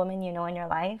many women you know in your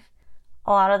life,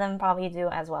 a lot of them probably do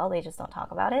as well. They just don't talk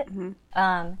about it.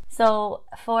 So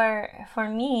for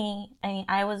me, I mean,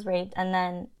 I was raped and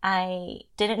then I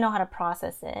didn't know how to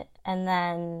process it. And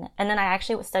then I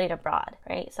actually studied abroad,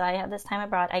 right? So I had this time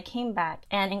abroad. I came back,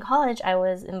 and in college, I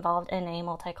was involved in a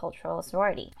multicultural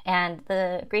sorority. And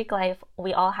the Greek life,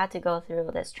 we all had to go through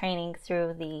this training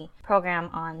through the program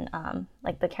on,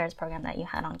 like the CARES program that you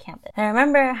had on campus. And I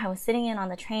remember I was sitting in on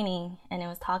the training, and it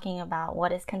was talking about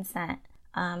what is consent,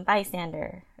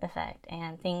 bystander effect,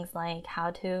 and things like how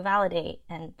to validate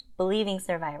and believing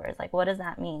survivors. Like, what does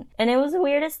that mean? And it was the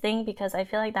weirdest thing because I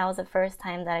feel like that was the first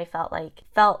time that I felt like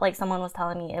someone was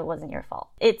telling me it wasn't your fault.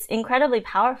 It's incredibly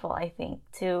powerful, I think,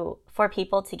 for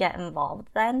people to get involved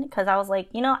then, because I was like,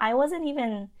 I wasn't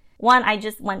even I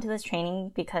just went to this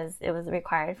training because it was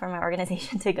required for my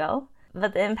organization to go.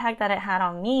 But the impact that it had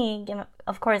on me,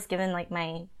 of course, given like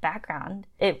my background,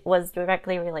 it was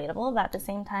directly relatable. But at the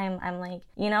same time, I'm like,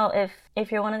 if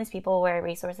you're one of these people where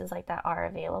resources like that are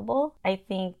available, I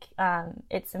think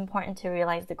it's important to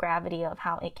realize the gravity of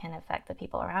how it can affect the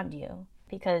people around you,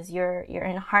 because you're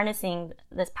harnessing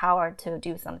this power to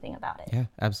do something about it. Yeah,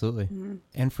 absolutely.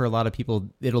 And for a lot of people,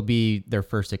 it'll be their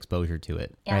first exposure to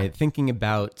it, right? Thinking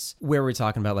about where we're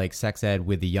talking about like sex ed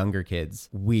with the younger kids,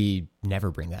 we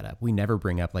never bring that up. We never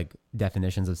bring up like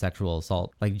definitions of sexual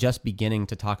assault. Like just beginning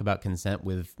to talk about consent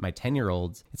with my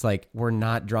 10-year-olds, it's like we're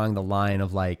not drawing the line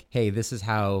of like, hey, this is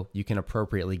how you can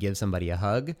appropriately give somebody a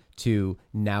hug, to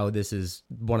now this is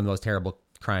one of the most terrible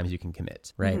crimes you can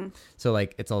commit, right? So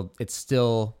like it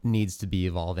still needs to be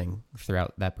evolving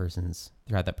throughout that person's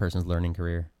learning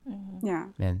career. Yeah.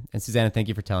 Man. And Susanna, thank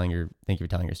you for telling your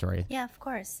story. Yeah, of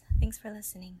course. Thanks for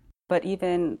listening. But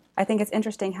even, I think it's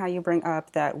interesting how you bring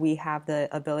up that we have the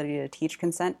ability to teach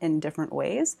consent in different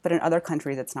ways, but in other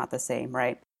countries it's not the same,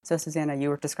 right? So Susanna, you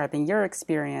were describing your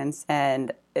experience,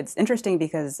 and it's interesting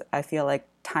because I feel like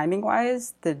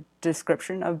timing-wise, the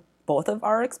description of both of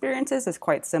our experiences is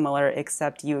quite similar,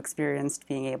 except you experienced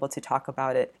being able to talk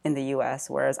about it in the US,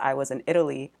 whereas I was in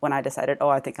Italy when I decided,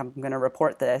 I think I'm going to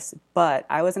report this. But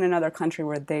I was in another country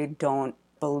where they don't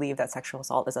believe that sexual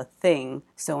assault is a thing.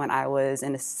 So when I was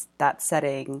in that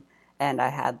setting and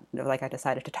I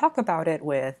decided to talk about it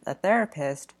with a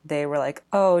therapist, they were like,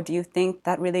 oh, do you think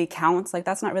that really counts? Like,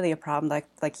 that's not really a problem.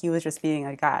 Like he was just being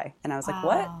a guy. And I was like,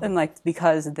 what? And like,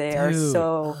 because they are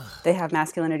they have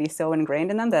masculinity so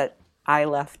ingrained in them that I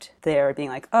left there being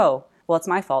like, oh, well, it's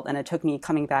my fault. And it took me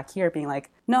coming back here being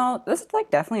like, no, this is like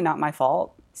definitely not my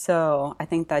fault. So I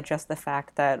think that just the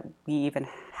fact that we even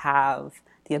have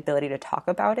the ability to talk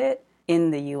about it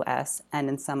in the US and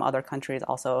in some other countries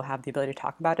also have the ability to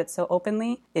talk about it so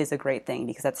openly is a great thing,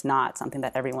 because that's not something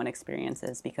that everyone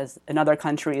experiences, because in other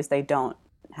countries they don't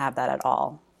have that at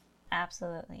all.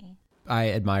 Absolutely.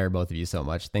 I admire both of you so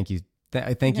much. Thank you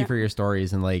I thank you for your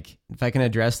stories. And like, if I can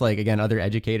address like, again, other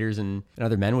educators and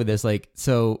other men with this, like,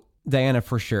 so Diana,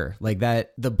 for sure, like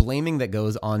that, the blaming that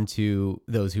goes onto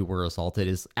those who were assaulted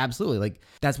is absolutely like,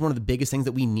 that's one of the biggest things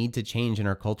that we need to change in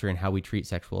our culture and how we treat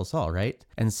sexual assault, right?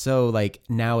 And so like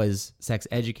now as sex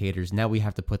educators, now we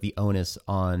have to put the onus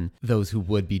on those who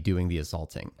would be doing the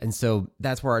assaulting. And so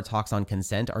that's where our talks on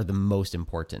consent are the most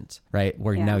important, right?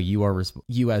 Where now you are,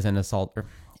 you as an assaulter.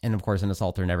 And of course, an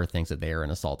assaulter never thinks that they are an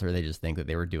assaulter. They just think that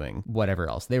they were doing whatever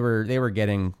else. They were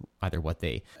getting either what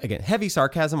they, again, heavy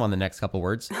sarcasm on the next couple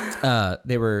words.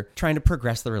 They were trying to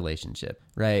progress the relationship,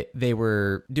 right? They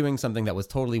were doing something that was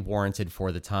totally warranted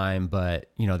for the time,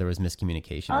 but, you know, there was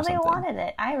miscommunication or something. They wanted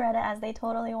it. I read it as they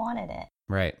totally wanted it.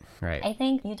 Right. I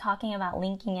think you talking about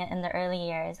linking it in the early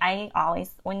years, I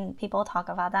always, when people talk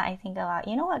about that, I think about,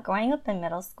 you know what, growing up in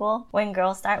middle school, when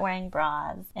girls start wearing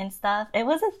bras and stuff, it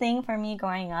was a thing for me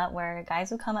growing up where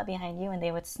guys would come up behind you and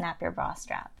they would snap your bra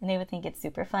strap. And they would think it's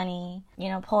super funny. You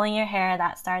know, pulling your hair,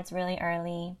 that starts really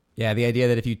early. Yeah, the idea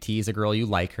that if you tease a girl, you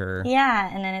like her. Yeah,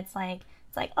 and then it's like,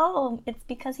 oh, it's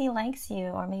because he likes you,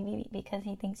 or maybe because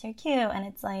he thinks you're cute. And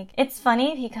it's like, it's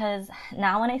funny because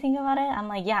now when I think about it, I'm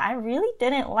like, yeah, I really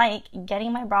didn't like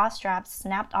getting my bra straps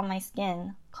snapped on my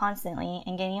skin constantly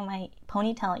and getting my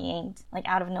ponytail yanked like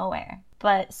out of nowhere.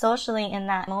 But socially in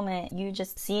that moment, you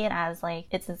just see it as like,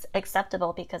 it's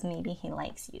acceptable because maybe he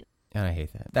likes you. And I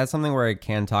hate that. That's something where I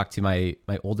can talk to my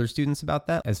older students about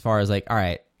that, as far as like, all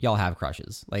right, y'all have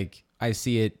crushes. Like, I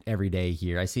see it every day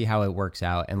here. I see how it works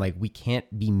out. And like, we can't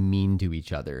be mean to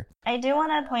each other. I do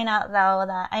want to point out though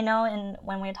that I know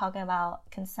when we're talking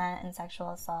about consent and sexual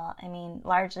assault, I mean,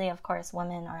 largely, of course,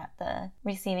 women are at the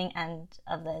receiving end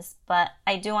of this. But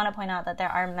I do want to point out that there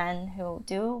are men who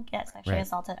do get sexually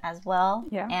assaulted as well.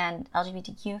 Yeah. And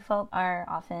LGBTQ folk are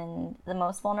often the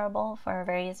most vulnerable for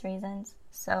various reasons.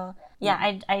 So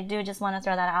yeah, I do just want to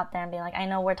throw that out there and be like, I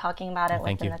know we're talking about it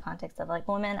within the context of like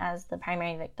women as the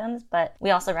primary victims, but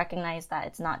we also recognize that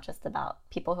it's not just about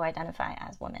people who identify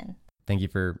as women. Thank you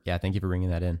for bringing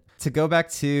that in. To go back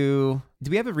to,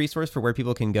 do we have a resource for where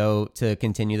people can go to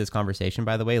continue this conversation,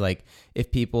 by the way? Like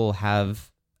if people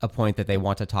have a point that they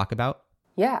want to talk about?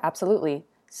 Yeah, absolutely.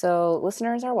 So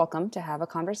listeners are welcome to have a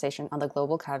conversation on the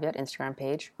Global Caveat Instagram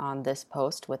page on this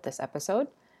post with this episode.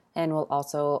 And we'll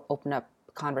also open up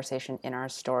conversation in our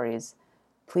stories.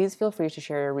 Please feel free to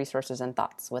share your resources and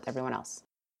thoughts with everyone else.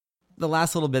 The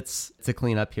last little bits to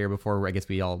clean up here before I guess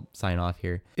we all sign off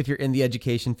here. If you're in the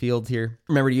education field here,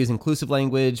 remember to use inclusive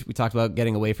language. We talked about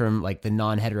getting away from like the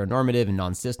non-heteronormative and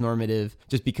non-cis normative,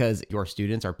 just because your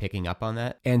students are picking up on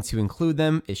that. And to include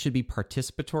them, it should be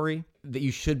participatory, that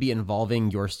you should be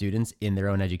involving your students in their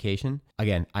own education.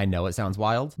 Again, I know it sounds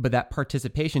wild, but that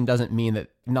participation doesn't mean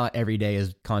that not every day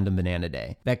is Condom Banana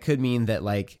Day. That could mean that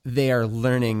like they are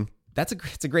learning.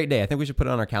 It's a great day. I think we should put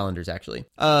it on our calendars, actually.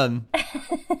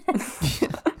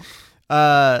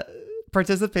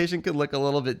 Participation could look a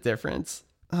little bit different.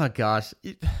 Oh, gosh.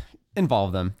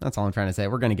 Involve them. That's all I'm trying to say.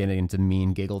 We're going to get into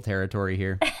mean giggle territory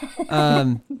here.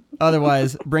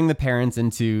 Otherwise, bring the parents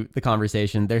into the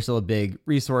conversation. They're still a big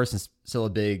resource and still a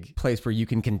big place where you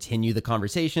can continue the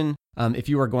conversation. If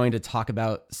you are going to talk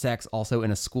about sex also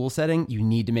in a school setting, you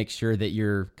need to make sure that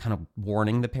you're kind of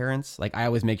warning the parents. Like I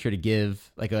always make sure to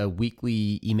give like a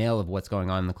weekly email of what's going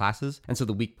on in the classes. And so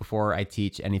the week before I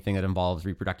teach anything that involves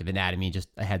reproductive anatomy, just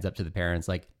a heads up to the parents,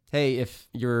 like, hey, if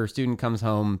your student comes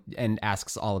home and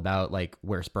asks all about like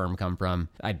where sperm come from,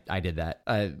 I did that.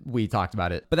 We talked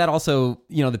about it. But that also,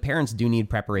 you know, the parents do need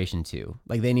preparation too.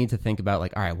 Like they need to think about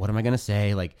like, all right, what am I going to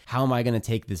say? Like, how am I going to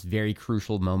take this very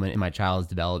crucial moment in my child's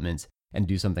development and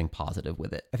do something positive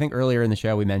with it? I think earlier in the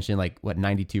show, we mentioned like what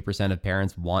 92% of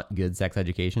parents want good sex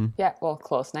education. Yeah, well,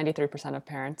 close. 93% of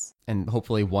parents. And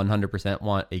hopefully 100%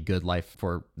 want a good life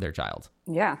for their child.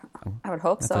 Yeah, I would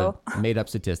hope so. That's a made up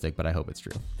statistic, but I hope it's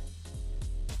true.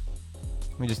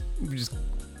 We just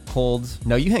cold.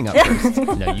 No, you hang up first.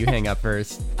 No, you hang up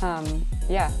first.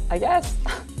 Yeah, I guess.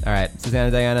 All right, Susanna,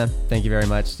 Diana, thank you very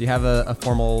much. Do you have a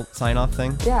formal sign-off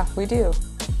thing? Yeah, we do.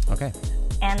 Okay.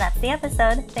 And that's the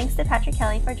episode. Thanks to Patrick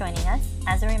Kelly for joining us.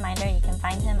 As a reminder, you can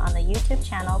find him on the YouTube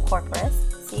channel Corporis,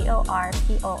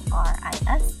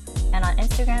 CORPORIS, and on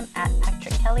Instagram at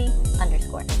PatrickKelly_.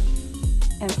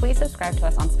 And please subscribe to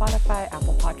us on Spotify,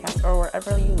 Apple Podcasts, or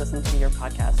wherever you listen to your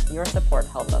podcast. Your support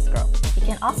helps us grow. You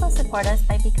can also support us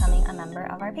by becoming a member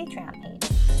of our Patreon page.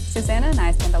 Susanna and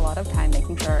I spend a lot of time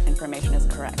making sure our information is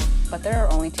correct, but there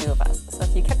are only two of us, so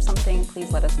if you catch something,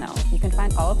 please let us know. You can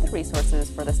find all of the resources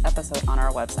for this episode on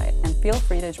our website, and feel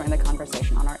free to join the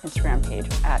conversation on our Instagram page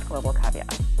at Global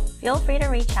Caveat. Feel free to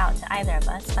reach out to either of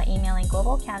us by emailing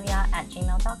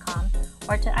globalcaveat@gmail.com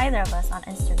or to either of us on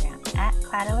Instagram at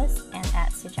Cladilus and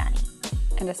at Sujani.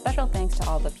 And a special thanks to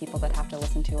all the people that have to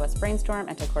listen to us brainstorm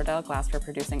and to Cordell Glass for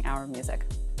producing our music.